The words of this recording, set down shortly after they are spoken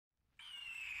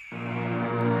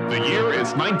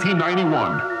since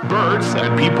 1991. Birds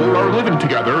and people are living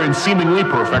together in seemingly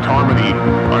perfect harmony,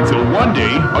 until one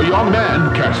day a young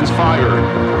man catches fire.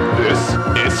 This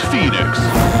is Phoenix.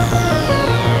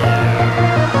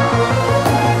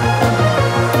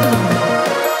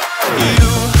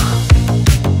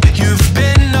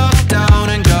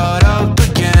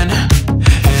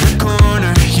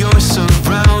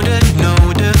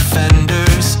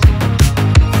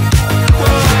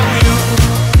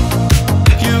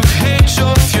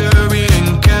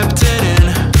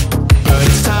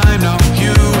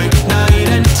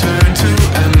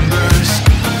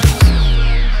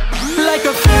 Like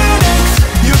a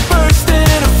phoenix, you burst in.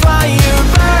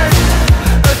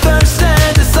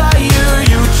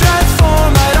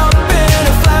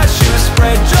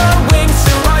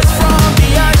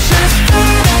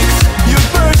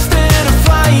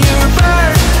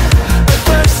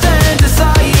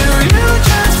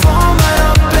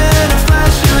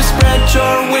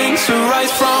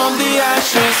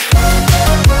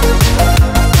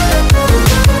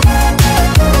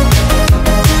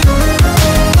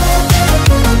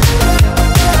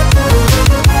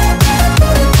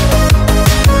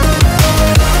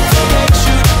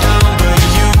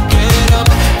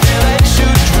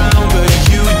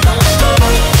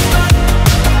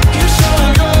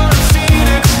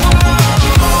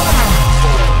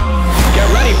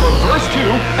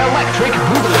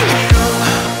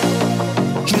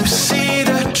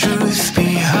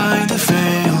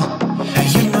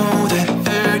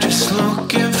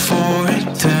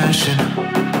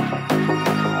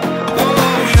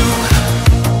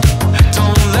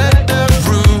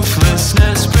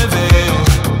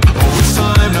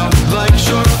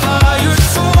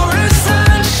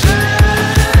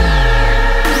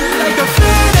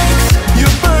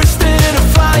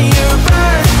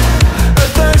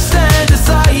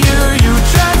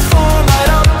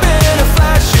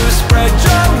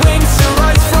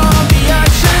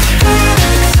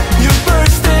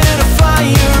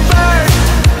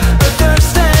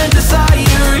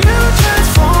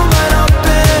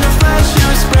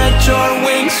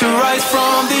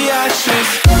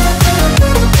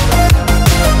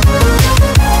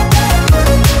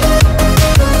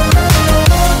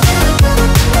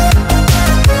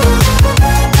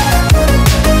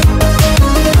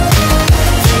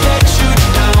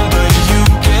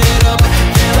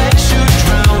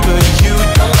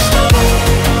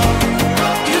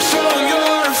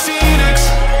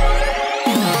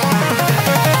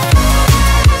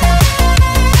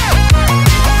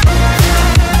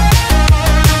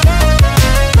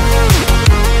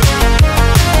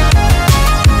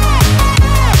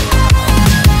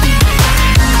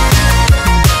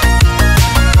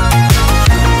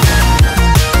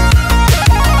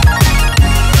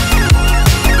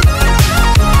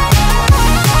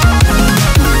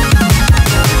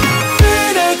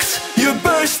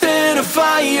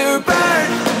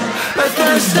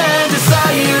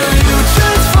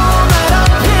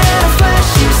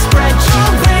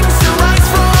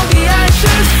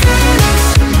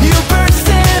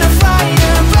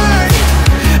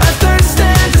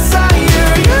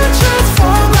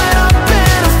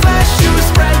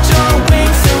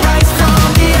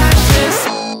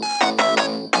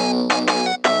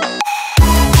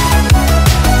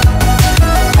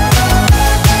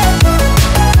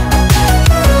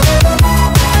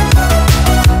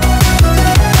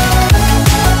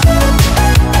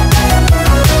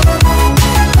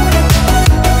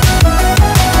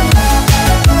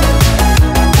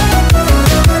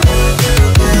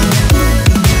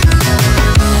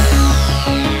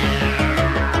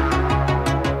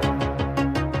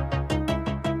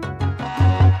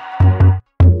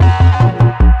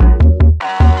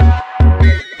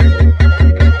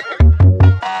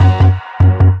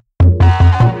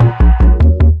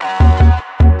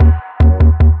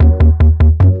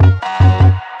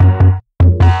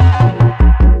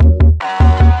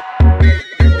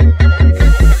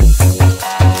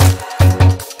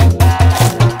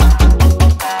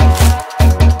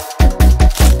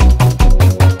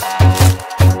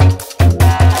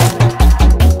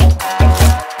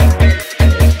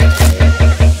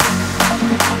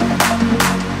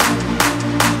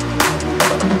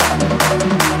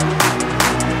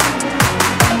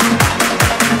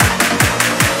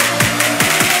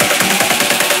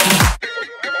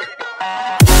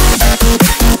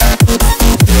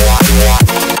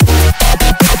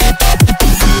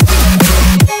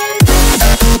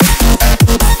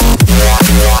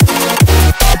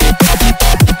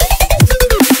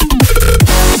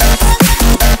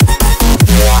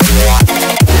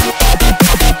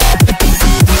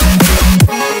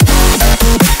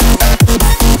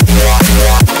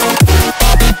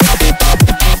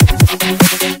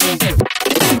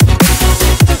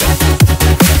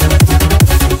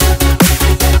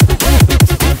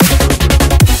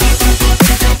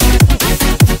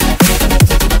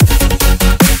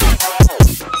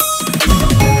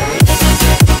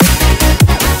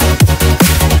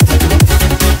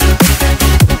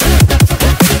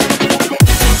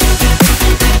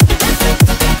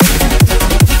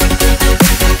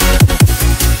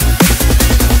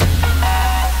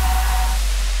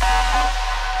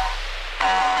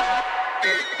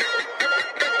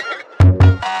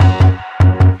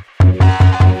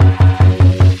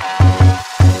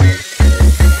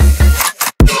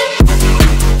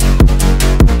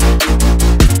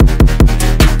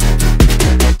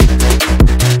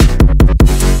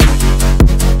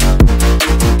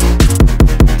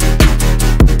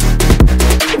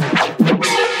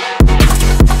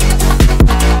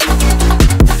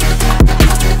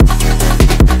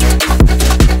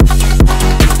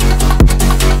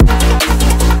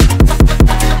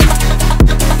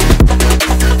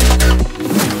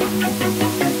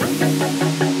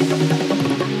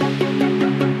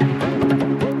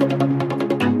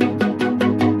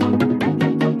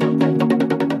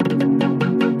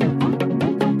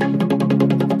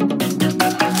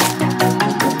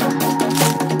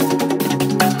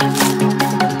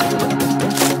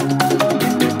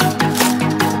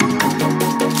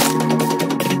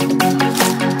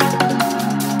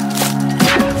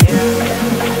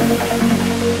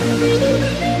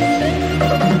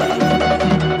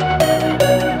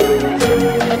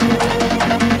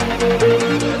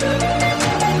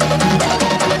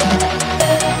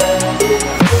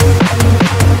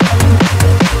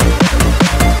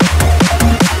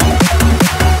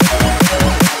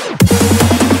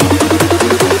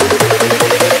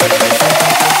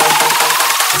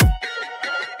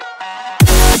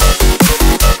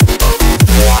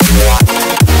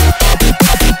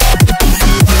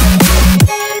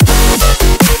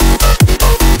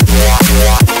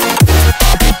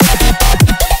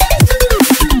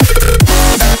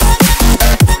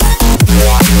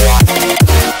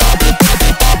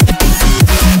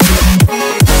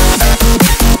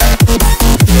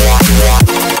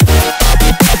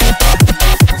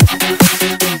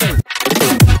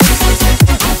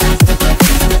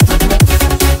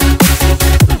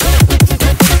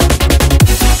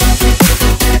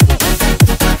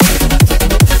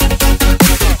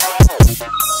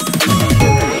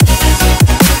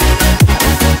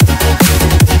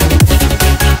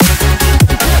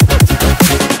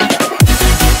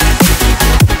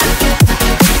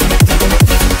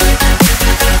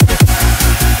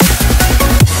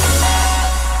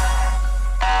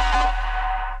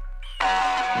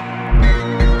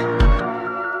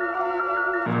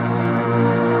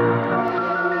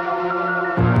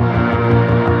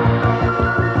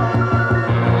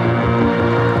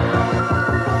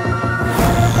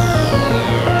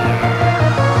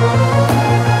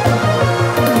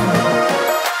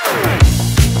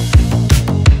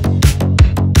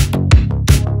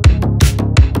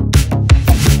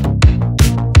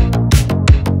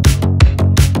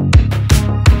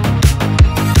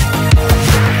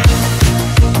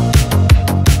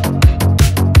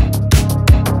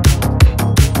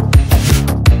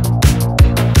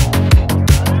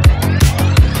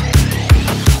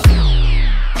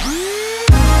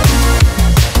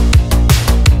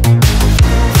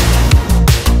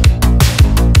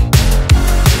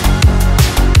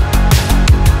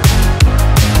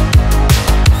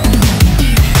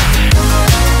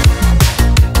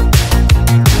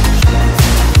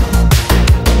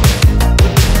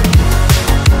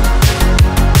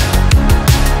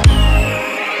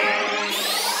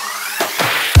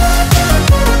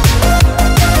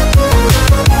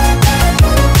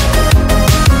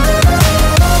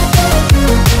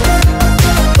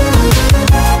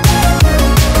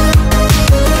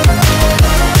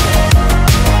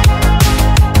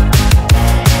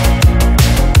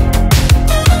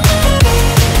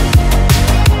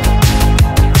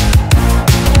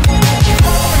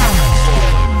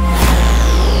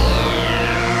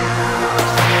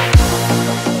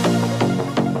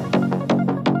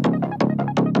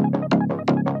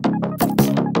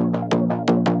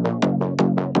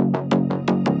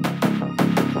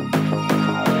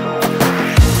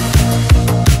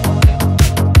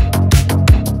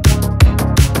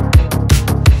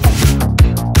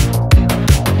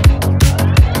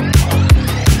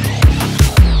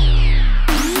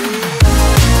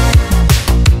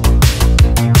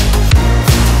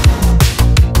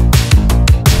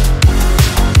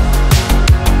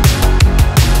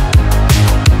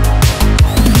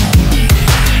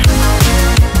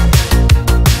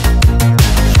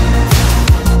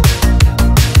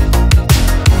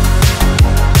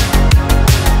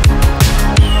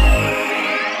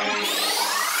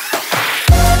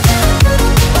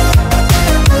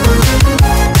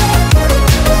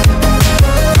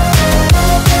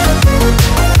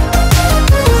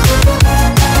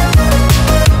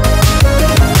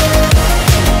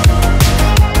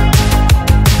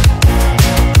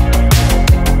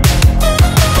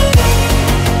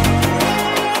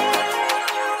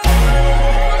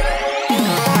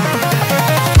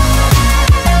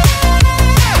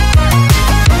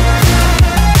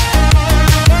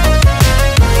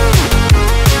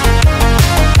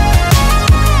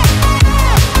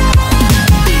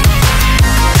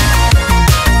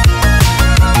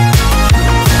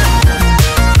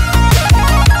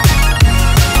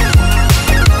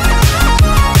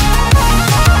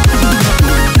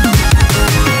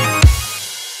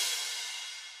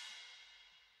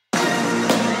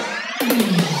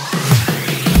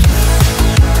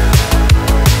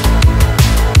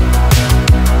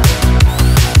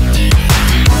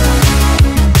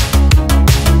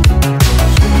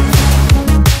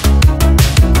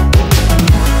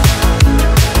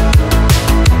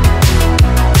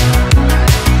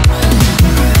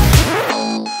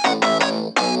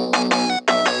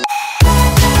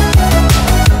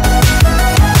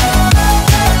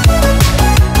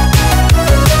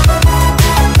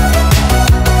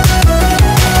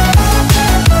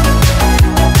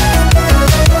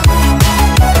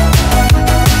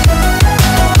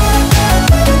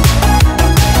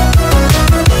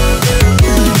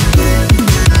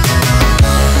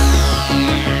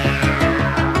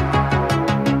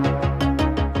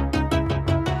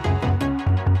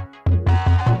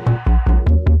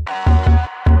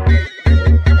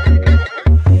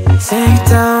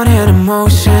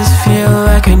 just feel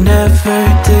like I never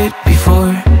did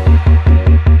before.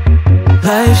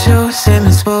 Life shows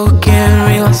him spoken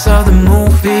reels of the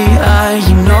movie I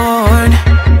ignored.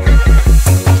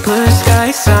 Blue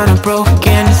skies on a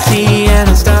broken sea, and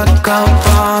I'm stuck up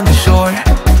on the shore.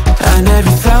 I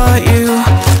never thought you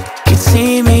could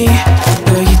see me,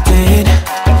 but you did.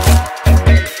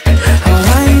 All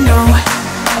I know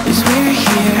is we're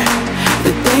here,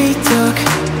 that they took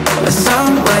us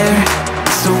somewhere.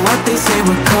 So what they say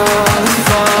we're calling,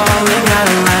 falling out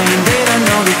of line. They don't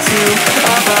know the two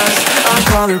of us are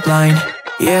colorblind,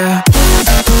 yeah.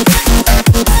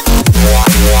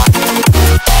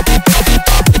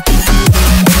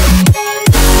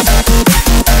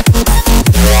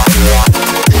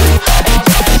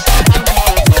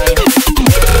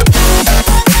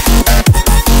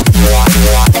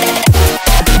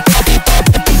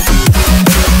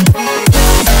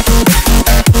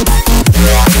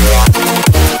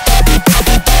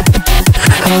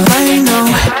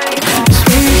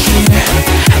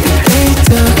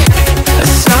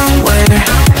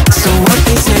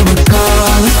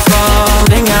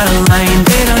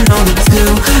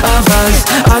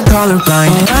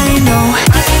 Colorblind. All I know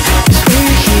is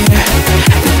we're here,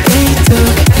 that they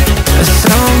took us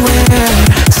somewhere.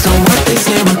 So what they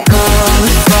say we're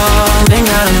calling, falling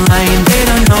out of line. They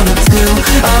don't know the two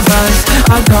of us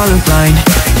are colorblind,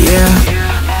 yeah.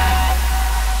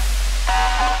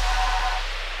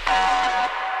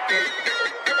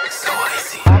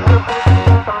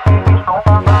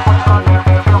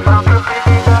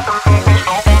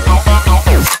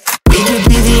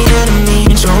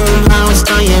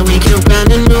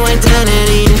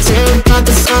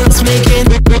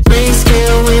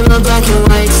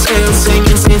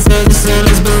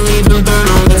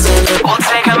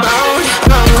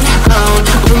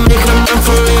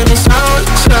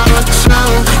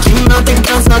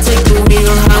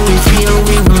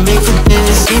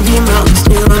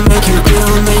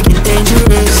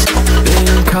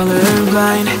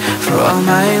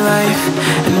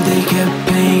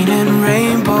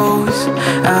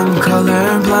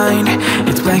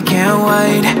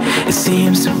 It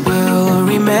seems it will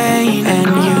remain. And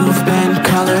you've been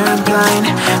colorblind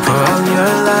for all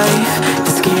your life,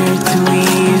 too scared to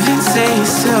even say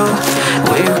so.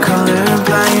 We're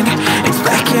colorblind, it's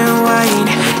black and white.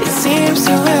 It seems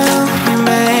it will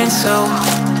remain so.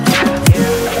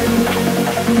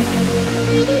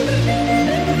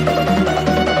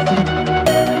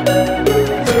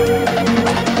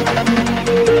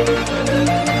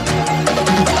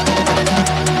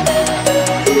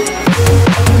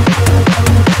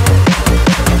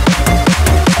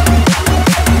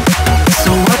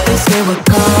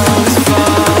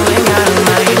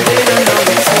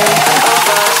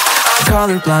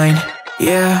 Colorblind,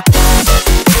 yeah.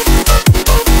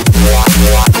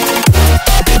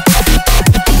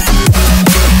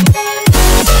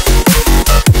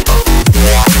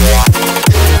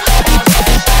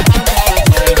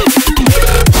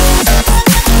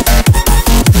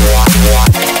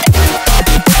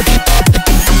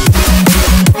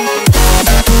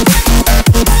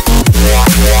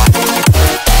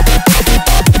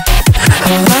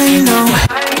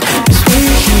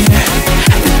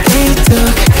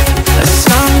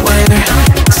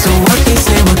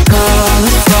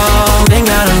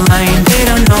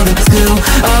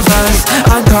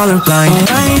 Colorblind.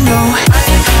 All I know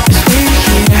is we're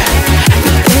here,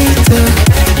 that they took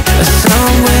us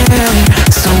somewhere.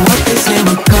 So what they say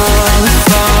we're calling,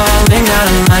 falling out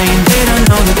of line. They don't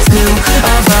know the two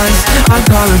of us are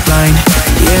colorblind,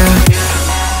 yeah.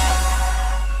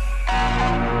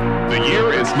 The year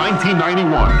is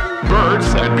 1991. Birds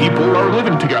and people are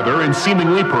living together in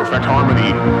seemingly perfect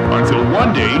harmony, until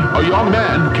one day a young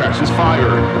man catches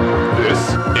fire.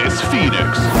 This is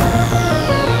Phoenix.